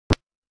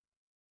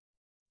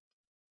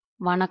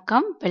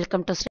வணக்கம்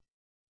welcome to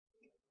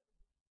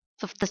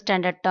 5th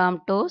standard term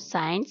 2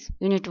 science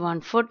unit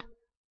 1 food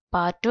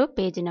part 2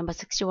 page number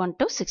 61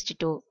 to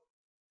 62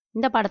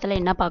 இந்த பாடத்துல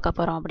என்ன பார்க்க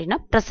போறோம் அப்படின்னா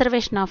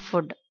preservation of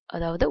food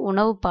அதாவது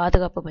உணவு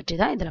பாதுகாப்பு பற்றி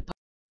தான் இதுல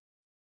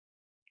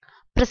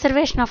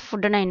preservation of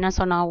foodனா என்ன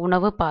சொன்னா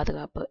உணவு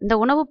பாதுகாப்பு இந்த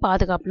உணவு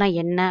பாதுகாப்புனா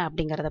என்ன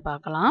அப்படிங்கறத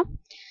பார்க்கலாம்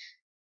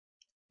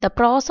The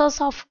process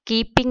of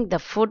keeping the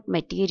food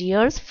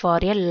materials for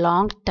a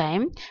long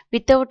time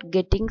without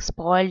getting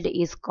spoiled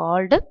is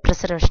called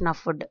preservation of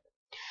food.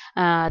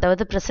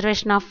 அதாவது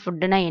preservation of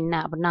foodனா என்ன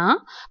அப்படின்னா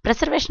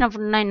preservation of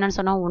foodனா என்னன்னு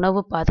சொன்னா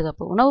உணவு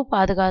பாதுகாப்பு உணவு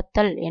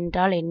பாதுகாத்தல்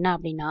என்றால் என்ன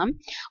அப்படின்னா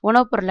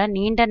உணவுப் பொருளை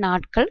நீண்ட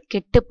நாட்கள்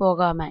கெட்டு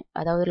போகாம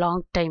அதாவது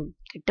லாங் டைம்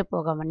கெட்டு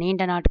போகாம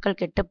நீண்ட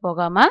நாட்கள் கெட்டு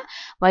போகாம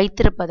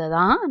வைத்திருப்பதை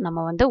தான்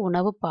நம்ம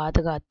உணவு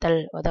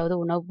பாதுகாத்தல் அதாவது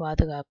உணவு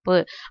பாதுகாப்பு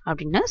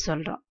அப்படின்னு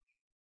சொல்றோம்.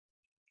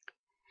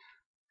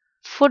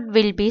 Food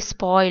will be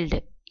spoiled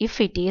if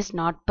it is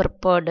not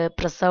prepared,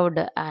 preserved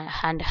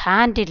and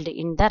handled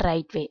in the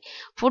right way.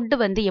 Food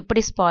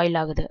எப்படி ஸ்பாயில்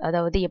ஆகுது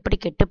அதாவது எப்படி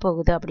கெட்டு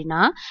போகுது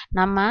அப்படின்னா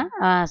நம்ம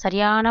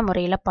சரியான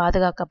முறையில்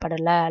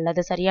பாதுகாக்கப்படலை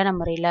அல்லது சரியான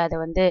முறையில்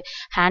அதை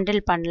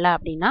ஹேண்டில் பண்ணல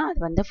அப்படின்னா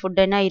அது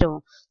ஃபுட் என்ன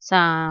ஆயிரும்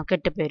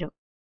கெட்டு போயிடும்.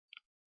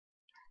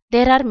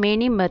 There are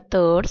many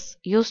methods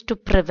used to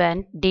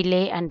prevent,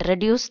 delay and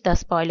reduce the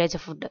spoilage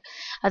of food.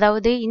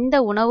 அதாவது இந்த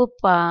உணவு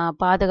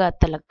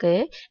பாதுகாத்தலுக்கு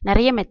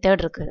நிறைய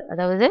மெத்தட் இருக்கு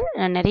அதாவது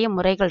நிறைய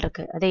முறைகள்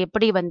இருக்கு அதை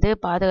எப்படி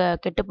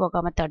கெட்டு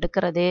போகாம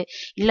தடுக்கிறது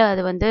இல்லை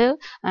அது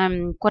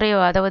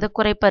அதாவது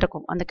குறைப்பா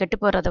இருக்கும் அந்த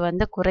கெட்டு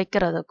போறதை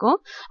குறைக்கிறதுக்கும்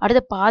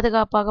அடுத்து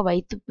பாதுகாப்பாக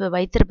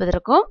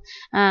வைத்திருப்பதற்கும்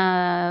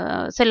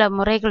சில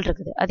முறைகள்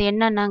இருக்குது அது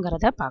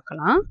என்னென்னங்கிறத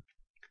பார்க்கலாம்.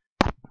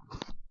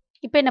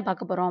 இப்போ என்ன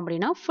பார்க்க போகிறோம்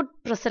அப்படின்னா ஃபுட்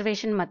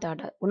ப்ரிசர்வேஷன்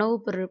மெத்தட்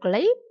உணவுப்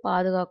பொருட்களை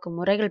பாதுகாக்கும்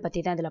முறைகள்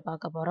பற்றி தான் இதில்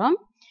பார்க்க போகிறோம்.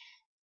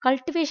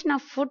 Cultivation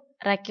of food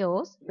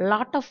requires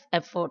lot of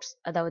efforts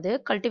அதாவது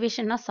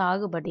கல்டிவேஷன்னா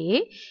சாகுபடி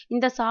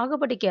இந்த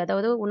சாகுபடிக்கு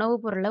அதாவது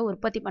உணவுப் பொருளை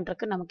உற்பத்தி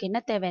பண்ணுறதுக்கு நமக்கு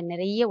என்ன தேவை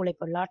நிறைய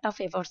உழைப்பு லாட்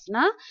ஆஃப்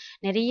எஃபோர்ட்ஸ்னால்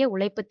நிறைய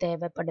உழைப்பு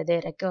தேவைப்படுது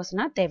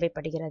ரெக்யூர்ஸ்னால்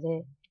தேவைப்படுகிறது.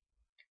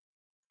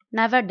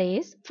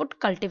 Nowadays, food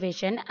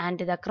cultivation and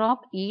the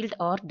crop yield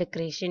are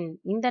decreasing.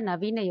 இந்த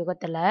நவீன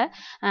யுகத்தில்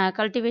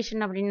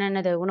கல்டிவேஷன் அப்படின்னு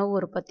என்னது உணவு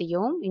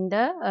உற்பத்தியும் இந்த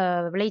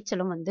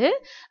விளைச்சலும்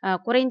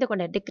குறைந்து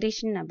கொண்டே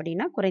டிக்ரீஷன்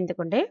அப்படின்னா குறைந்து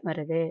கொண்டே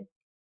வருது.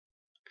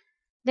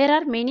 There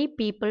are many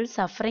people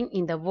suffering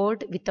in the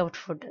world without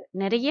food.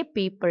 நிறைய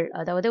people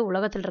அதாவது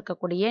உலகத்தில்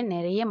இருக்கக்கூடிய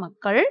நிறைய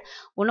மக்கள்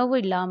உணவு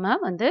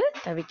இல்லாமல்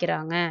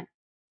தவிக்கிறாங்க.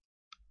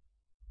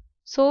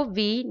 So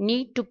we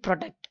need to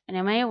protect.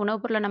 நம்ம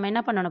உணவுப் பொருளை நம்ம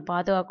என்ன பண்ணணும்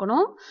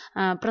பாதுகாக்கணும்.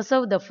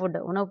 preserve the food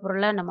உணவுப்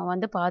பொருளை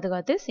நம்ம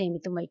பாதுகாத்து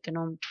சேமித்து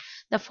வைக்கணும்.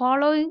 The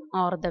following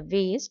are the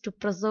ways to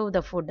preserve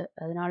the food.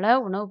 அதனால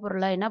உணவுப்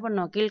பொருளை என்ன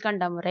பண்ணணும்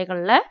கீழ்கண்ட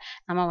முறைகளில்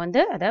நம்ம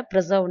அதை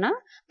preserveனா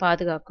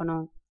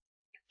பாதுகாக்கணும்.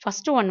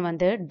 First one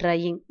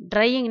drying.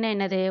 Dryingனா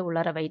என்னது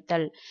உலர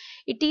வைத்தல்.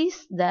 It is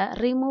the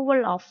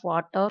removal of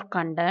water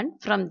content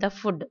from the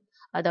food.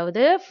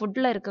 அதாவது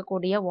ஃபுட்டில்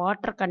இருக்கக்கூடிய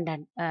வாட்டர்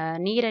கண்டென்ட்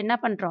நீரை என்ன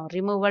பண்ணுறோம்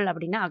ரிமூவல்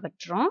அப்படின்னு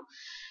அகற்றுறோம்.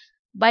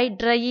 By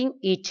drying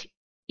it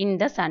in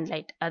the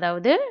sunlight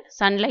அதாவது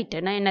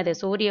சன்லைட்னா என்னது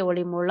சூரிய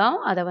ஒளி மூலம்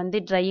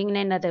அதை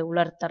ட்ரையிங்னா என்னது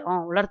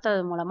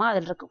உலர்த்துறது மூலமாக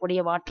அதில்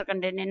இருக்கக்கூடிய வாட்டர்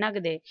கண்டென்ட் என்ன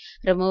ஆகுது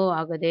ரிமூவ்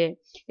ஆகுது.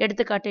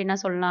 எடுத்துக்காட்டு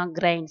என்ன சொல்லலாம்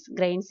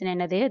கிரைன்ஸ்னு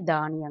என்னது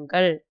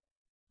தானியங்கள்.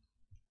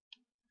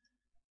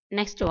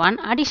 Next one,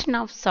 addition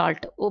of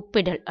salt,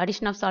 உப்பிடல்.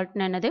 Addition of salt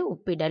என்னது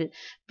உப்பிடல்.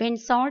 When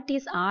salt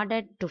is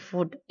added to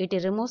food, it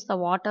removes the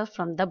water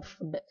from the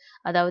food.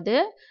 அதாவது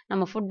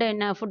நம்ம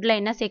ஃபுட்டில்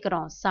என்ன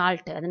சேர்க்குறோம்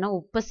சால்ட் அதுனா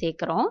உப்பு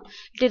சேர்க்குறோம்.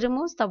 It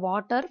removes the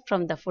water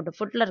from the food.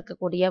 ஃபுட்டில்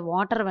இருக்கக்கூடிய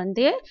வாட்டர்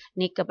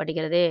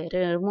நீக்கப்படுகிறது.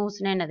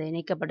 ரிமூவ்ஸ்னா என்னது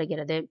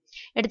நீக்கப்படுகிறது.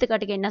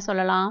 எடுத்துக்காட்டுக்கு என்ன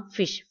சொல்லலாம்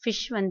ஃபிஷ்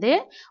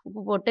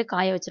உப்பு போட்டு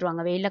காய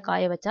வச்சிருவாங்க வெயிலில்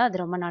காய வச்சா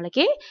அது ரொம்ப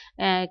நாளைக்கு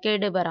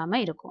கேடு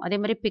வராமல் இருக்கும். அதே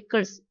மாதிரி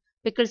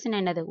பிக்கிள்ஸ்னு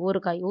என்னது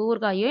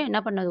ஊறுகாயும் என்ன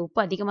பண்ணது உப்பு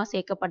அதிகமாக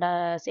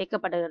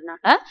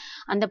சேர்க்கப்படுறதுனால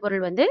அந்த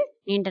பொருள்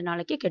நீண்ட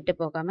நாளைக்கு கெட்டு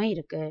போகாம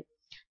இருக்கு.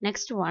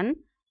 Next one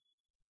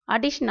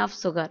addition of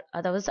sugar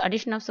அதாவது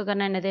அடிஷன் ஆஃப்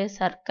சுகர்னா என்னது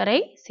சர்க்கரை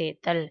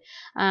சேர்த்தல்.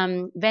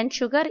 when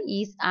sugar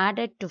is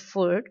added to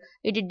food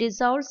it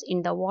dissolves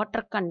in the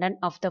water content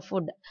of the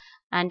food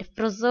and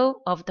preserve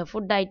of the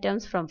food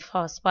items from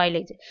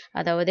spoilage.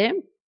 அதாவது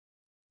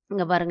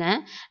இங்கே பாருங்க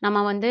நம்ம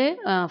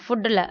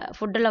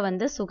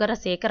ஃபுட்டில் சுகரை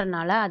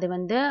சேர்க்கறனால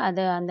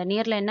அது அந்த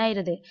நீரில் என்ன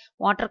ஆயிடுது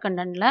வாட்டர்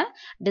கண்டென்ட்ல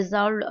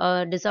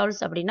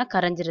டிசால்வ்ஸ் அப்படின்னா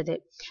கரைஞ்சிருது.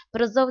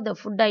 Preserve the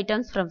food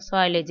items from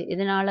spoilage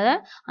இதனால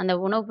அந்த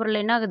உணவுப்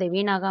பொருள் என்ன ஆகுது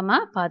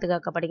வீணாகாமல்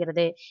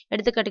பாதுகாக்கப்படுகிறது.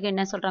 எடுத்துக்காட்டுக்கு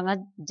என்ன சொல்கிறாங்க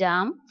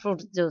ஜாம்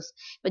ஃப்ரூட் ஜூஸ்.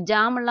 இப்போ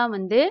ஜாமெல்லாம்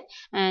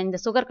இந்த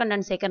சுகர்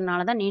கண்டென்ட்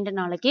சேர்க்கறனால தான் நீண்ட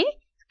நாளைக்கு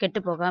கெட்டு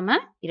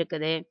போகாமல்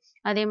இருக்குது.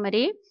 அதே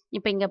மாதிரி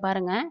இப்போ இங்கே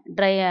பாருங்க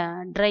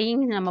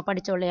ட்ரையிங் நம்ம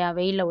படித்தோம் இல்லையா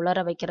வெயிலில் உலர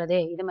வைக்கிறது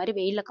இது மாதிரி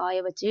வெயிலில் காய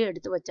வச்சு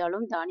எடுத்து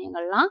வச்சாலும்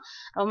தானியங்கள்லாம்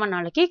ரொம்ப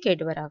நாளைக்கு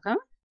கேட்டு வராங்க.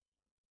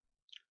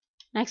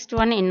 நெக்ஸ்ட்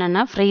ஒன்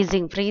என்னன்னா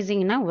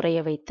ஃப்ரீசிங்னா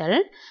உறைய வைத்தல்.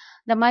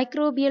 The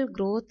microbial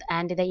growth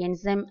and the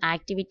enzyme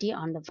activity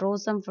on the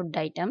frozen food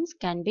items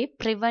can be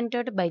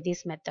prevented by this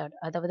method.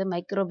 அதாவது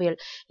மைக்ரோபியல்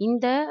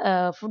இந்த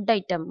ஃபுட்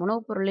ஐட்டம்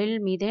உணவுப் பொருளில்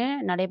மீது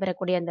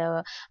நடைபெறக்கூடிய அந்த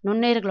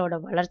நுண்ணுயிர்களோட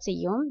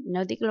வளர்ச்சியும்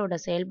நொதிகளோட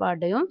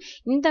செயல்பாடையும்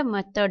இந்த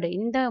மெத்தட்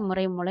இந்த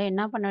முறை மூலம்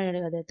என்ன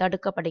பண்ண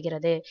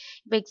தடுக்கப்படுகிறது.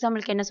 இப்போ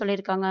எக்ஸாம்பிளுக்கு என்ன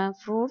சொல்லியிருக்காங்க,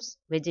 fruits,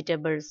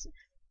 vegetables.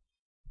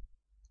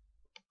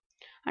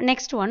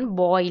 Next one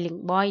boiling.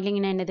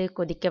 பாயிலிங்னா என்னது,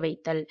 கொதிக்க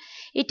வைத்தல்.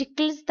 It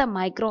kills the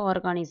micro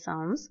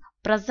organisms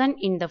present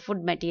in the food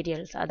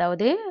materials.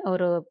 அதாவது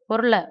ஒரு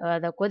பொருளை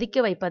அதை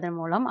கொதிக்க வைப்பதன்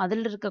மூலம்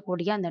அதில்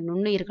இருக்கக்கூடிய அந்த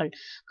நுண்ணுயிர்கள்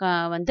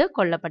வந்து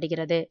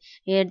கொல்லப்படுகிறது.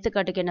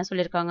 எடுத்துக்காட்டுக்கு என்ன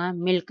சொல்லியிருக்காங்க,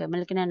 மில்க்.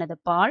 மில்க்னா என்னது,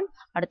 பால்.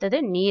 அடுத்தது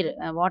நீர்,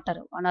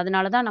 வாட்டர்.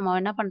 அதனால தான் நம்ம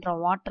என்ன பண்ணுறோம்,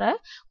 வாட்டரை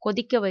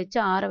கொதிக்க வச்சு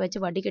ஆற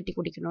வச்சு வடிகட்டி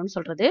குடிக்கணும்னு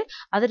சொல்கிறது.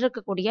 அதில்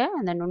இருக்கக்கூடிய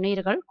அந்த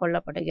நுண்ணுயிர்கள்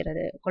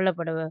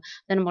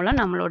கொல்லப்படுவதன்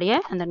மூலம் நம்மளுடைய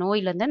அந்த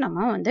நோயிலேருந்து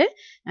நம்ம வந்து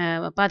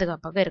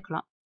பாதுகாப்பாக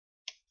இருக்கலாம்.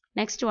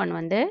 நெக்ஸ்ட் ஒன்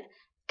வந்து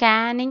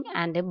கேனிங்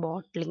அண்ட்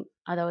பாட்லிங்.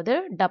 அதாவது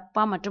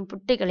டப்பா மற்றும்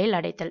புட்டிகளில்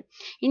அடைத்தல்.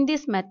 In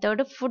this method,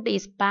 food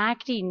is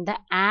packed in the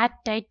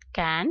airtight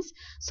cans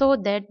so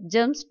that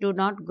germs do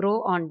not grow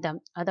on them.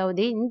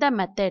 அதாவது இந்த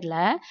மெத்தடில்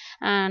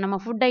நம்ம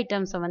ஃபுட்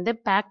ஐட்டம்ஸை வந்து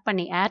பேக்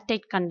பண்ணி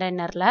ஏர்டைட்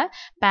கண்டெய்னரில்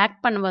பேக்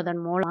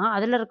பண்ணுவதன் மூலம்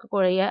அதில்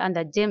இருக்கக்கூடிய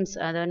அந்த ஜெம்ஸ்,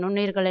 அந்த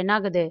நுண்ணுயிர்கள் என்ன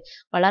ஆகுது,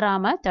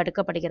 வளராமல்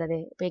தடுக்கப்படுகிறது.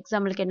 இப்போ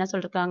எக்ஸாம்பிளுக்கு என்ன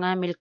சொல்லியிருக்காங்க,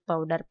 மில்க்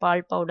பவுடர்,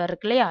 பால் பவுடர்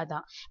இருக்கு இல்லையா,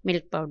 அதான்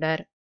milk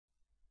powder.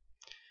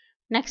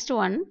 Next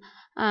one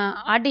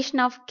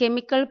addition of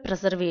chemical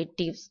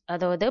preservatives.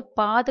 அதாவது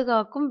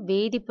பாதுகாக்கும்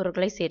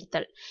வேதிப்பொருட்களை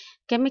சேர்த்தல்.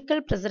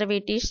 Chemical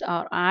preservatives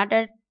R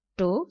added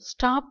to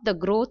stop the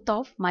growth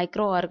of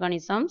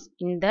microorganisms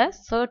in the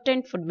certain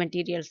food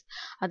materials.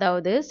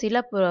 அதாவது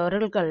சில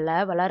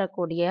பொருட்களில்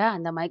வளரக்கூடிய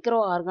அந்த மைக்ரோ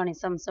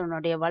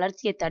ஆர்கானிசம்ஸனுடைய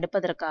வளர்ச்சியை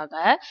தடுப்பதற்காக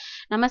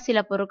நம்ம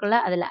சில பொருட்களை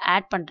அதில்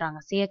ஆட் பண்ணுறாங்க,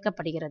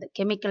 சேர்க்கப்படுகிறது,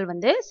 கெமிக்கல்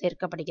வந்து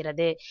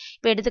சேர்க்கப்படுகிறது.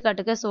 இப்போ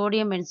எடுத்துக்காட்டுக்கு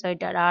sodium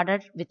benzoate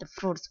added with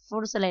fruits.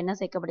 ஃப்ரூட்ஸில் என்ன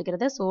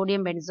சேர்க்கப்படுகிறது,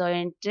 சோடியம்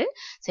பென்சோயேட்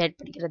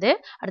சேர்க்கப்படுகிறது.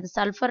 அடுத்து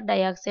sulphur di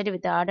oxide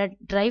with added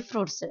dry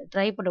fruits.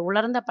 Dry fruit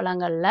உலர்ந்த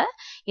பழங்களில்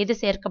எது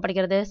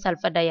சேர்க்கப்படுகிறது,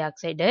 சல்ஃபர் டை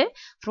ஆக்சைடு.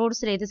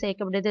 ஃப்ரூட்ஸில் எது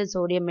சேர்க்கப்படுது,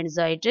 சோடியம்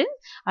பென்சோயேட்.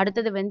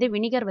 அடுத்தது வந்து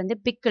வினிகர் வந்து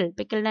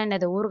பிக்கிள்னா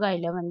என்னது,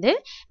 ஊறுகாயில் வந்து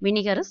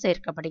வினிகர்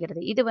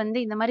சேர்க்கப்படுகிறது. இது வந்து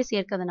இந்த மாதிரி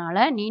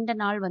சேர்க்கறதுனால நீண்ட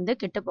நாள் வந்து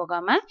கெட்டு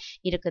போகாமல்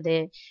இருக்குது.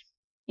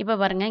 இப்போ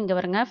பாருங்க, இங்கே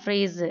பாருங்க,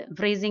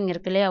 ஃப்ரீசிங்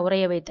இருக்கு இல்லையா,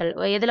 உரைய வைத்தல்.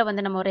 எதில்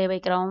வந்து நம்ம உரைய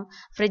வைக்கிறோம்,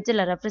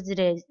 ஃப்ரிட்ஜில்,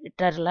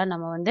 ரெஃப்ரிஜிரேட்டரில்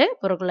நம்ம வந்து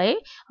பொருட்களை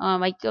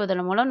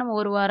வைக்குவதன் மூலம் நம்ம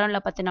ஒரு வாரம்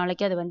இல்லை 10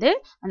 நாளைக்கு அது வந்து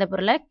அந்த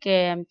பொருளை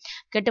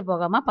கெட்டு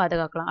போகாமல்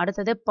பாதுகாக்கலாம்.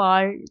 அடுத்தது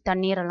பால்,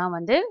 தண்ணீரெல்லாம்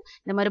வந்து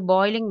இந்த மாதிரி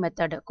பாயிலிங்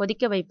மெத்தட்,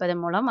 கொதிக்க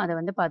வைப்பதன் மூலம் அதை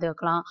வந்து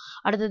பாதுகாக்கலாம்.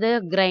 அடுத்தது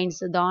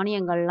கிரைன்ஸ்,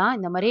 தானியங்கள்லாம்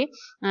இந்த மாதிரி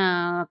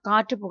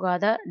காற்று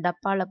புகாத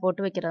டப்பாவில்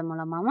போட்டு வைக்கிறது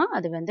மூலமாகவும்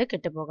அது வந்து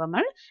கெட்டு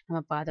போகாமல்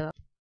நம்ம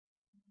பாதுகாக்கலாம்.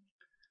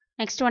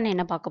 நெக்ஸ்ட் ஒன்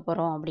என்ன பார்க்க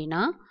போகிறோம் அப்படின்னா,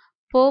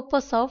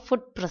 purpose of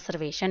food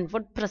preservation.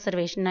 Food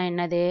ப்ரிசர்வேஷன்னா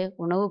என்னது,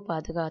 உணவு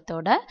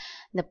பாதுகாத்தோட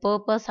இந்த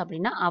பர்பஸ்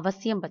அப்படின்னா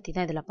அவசியம் பற்றி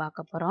தான் இதில்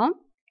பார்க்க போகிறோம்.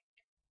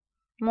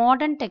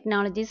 Modern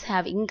technologies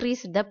have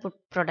increase the food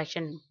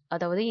production.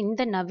 அதாவது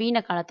இந்த நவீன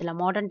காலத்தில்,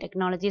 மாடர்ன்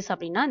டெக்னாலஜிஸ்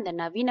அப்படின்னா இந்த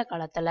நவீன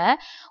காலத்தில்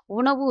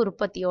உணவு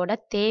உற்பத்தியோட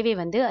தேவை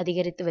வந்து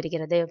அதிகரித்து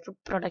வருகிறது. ஃபுட்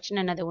ப்ரொடக்ஷன்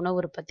என்னது, உணவு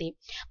உற்பத்தி.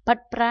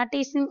 But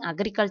practising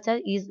agriculture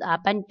is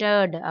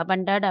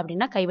abundant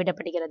அப்படின்னா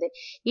கைவிடப்படுகிறது.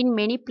 In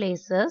many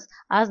places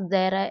as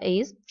there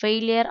is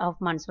failure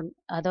of monsoon.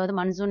 அதாவது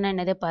மன்சூன்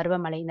என்னது,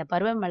 பருவமழை. இந்த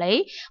பருவமழை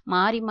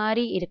மாறி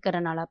மாறி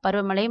இருக்கிறனால,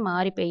 பருவமழை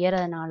மாறி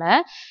பெய்யறதுனால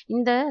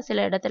இந்த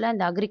சில இடத்துல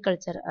இந்த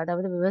அக்ரிகல்ச்சர்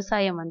அதாவது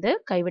விவசாயம் வந்து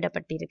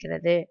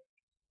கைவிடப்பட்டிருக்கிறது.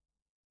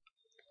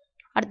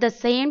 At the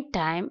same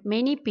time,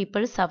 many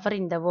people suffer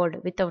in the world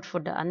without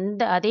food.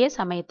 அதே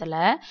சமயத்தில்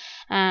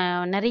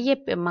நிறைய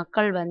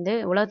மக்கள் வந்து,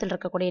 உலகத்தில்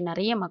இருக்கக்கூடிய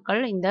நிறைய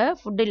மக்கள் இந்த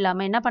ஃபுட்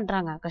இல்லாமல் என்ன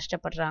பண்ணுறாங்க,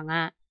 கஷ்டப்படுறாங்க.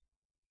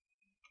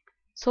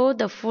 So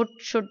the food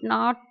should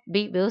not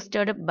be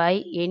wasted by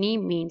any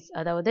means.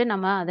 அதாவது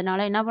நம்ம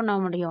அதனால் என்ன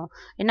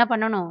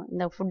பண்ணணும்,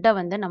 இந்த ஃபுட்டை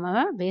வந்து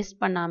நம்ம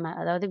வேஸ்ட் பண்ணாமல்,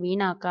 அதாவது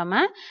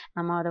வீணாக்காமல்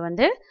நம்ம அதை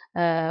வந்து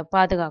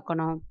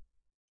பாதுகாக்கணும்.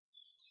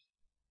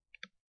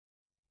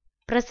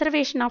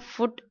 Preservation of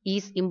food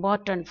is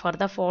important for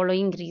the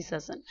following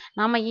reasons.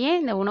 நாம ஏன்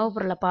இந்த உணவுப்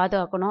பொருளை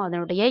பாதுகாக்கணும்,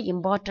 அதனுடைய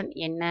இம்பார்ட்டன்ட்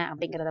என்ன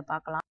அப்படிங்கிறத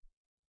பார்க்கலாம்.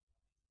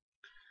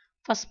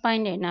 ஃபர்ஸ்ட்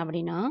பாயிண்ட் என்ன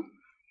அப்படின்னா,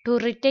 to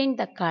retain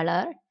the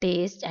colour,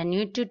 taste and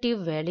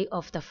nutritive value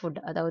of the food.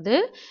 அதாவது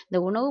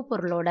இந்த உணவுப்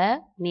பொருளோட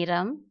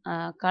நிறம்,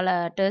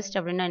 கலர், டேஸ்ட்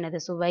அப்படின்னா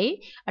என்னது, சுவை.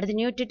 அடுத்து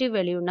நியூட்ரிட்டிவ்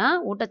வேல்யூனா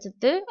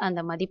ஊட்டச்சத்து,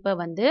 அந்த மதிப்பை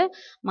வந்து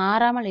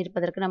மாறாமல்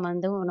இருப்பதற்கு நம்ம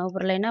வந்து உணவுப்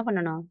பொருளை என்ன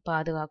பண்ணணும்,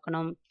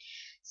 பாதுகாக்கணும்.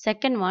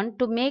 Second one,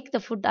 to make the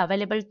food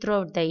available through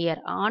out the year.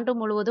 ஆண்டு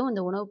முழுவதும்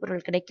இந்த உணவுப்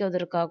பொருள்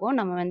கிடைக்குவதற்காகவும்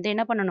நம்ம வந்து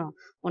என்ன பண்ணணும்,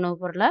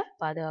 உணவுப் பொருளை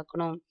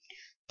பாதுகாக்கணும்.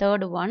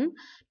 Third one,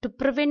 to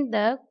prevent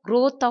the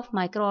growth of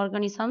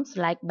microorganisms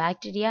like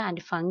bacteria and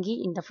fungi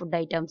in the food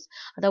items.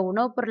 அதாவது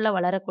உணவுப் பொருளில்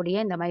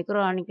வளரக்கூடிய இந்த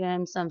மைக்ரோ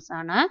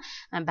ஆர்கானிசம்ஸான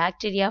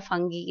பாக்டீரியா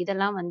ஃபங்கி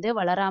இதெல்லாம் வந்து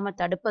வளராமல்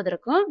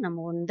தடுப்பதற்கும்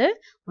நம்ம வந்து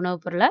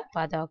உணவுப் பொருளை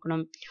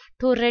பாதுகாக்கணும்.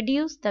 To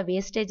reduce the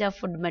wastage of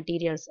food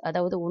materials,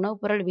 அதாவது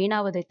உணவுப் பொருள்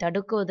வீணாவதை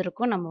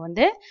தடுக்குவதற்கும் நம்ம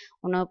வந்து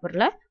உணவுப்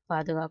பொருளை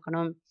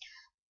பாதுகாக்கணும்.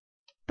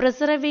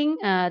 preserving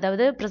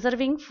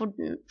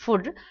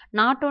food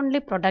not only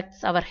protects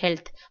our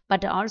health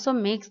but also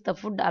makes the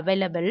food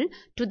available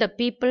to the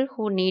people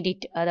who need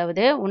it.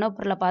 அதாவது உணவுப்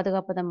பொருளை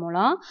பாதுகாப்பதன்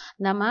மூலம்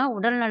நம்ம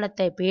உடல்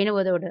நலத்தை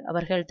பேணுவதோடு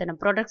அவர் ஹெல்த்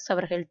ப்ரொடக்ட்ஸ்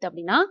அவர் ஹெல்த்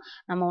அப்படின்னா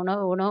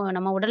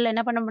நம்ம உடல்ல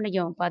என்ன பண்ண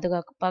முடியும்,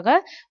 பாதுகாப்பாக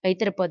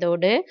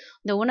வைத்திருப்பதோடு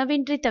இந்த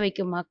உணவின்றி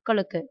தவிக்கும்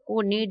மக்களுக்கு who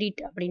need it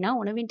அப்படின்னா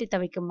உணவின்றி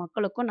தவிக்கும்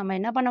மக்களுக்கும் நம்ம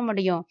என்ன பண்ண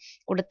முடியும்,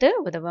 கொடுத்து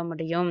உதவ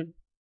முடியும்.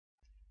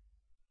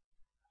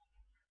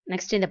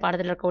 நெக்ஸ்ட் இந்த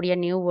பாடத்தில் இருக்கக்கூடிய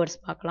நியூ வேர்ட்ஸ்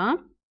பார்க்கலாம்.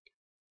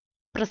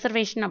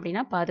 ப்ரிசர்வேஷன்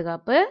அப்படின்னா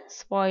பாதுகாப்பு,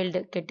 ஸ்பாயில்டு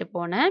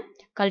கெட்டுப்போன,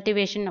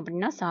 கல்டிவேஷன்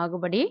அப்படின்னா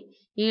சாகுபடி,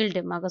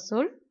 ஈல்டு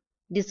மகசூல்,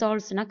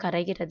 டிசால்வ்ஸ்னா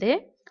கரைகிறது,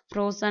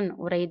 ஃப்ரோசன்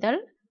உறைதல்,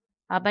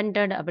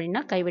 அபண்டட்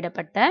அப்படின்னா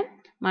கைவிடப்பட்ட,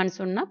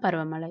 மான்சூன்னா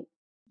பருவமழை.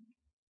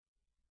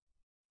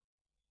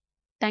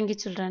 Thank you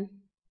children.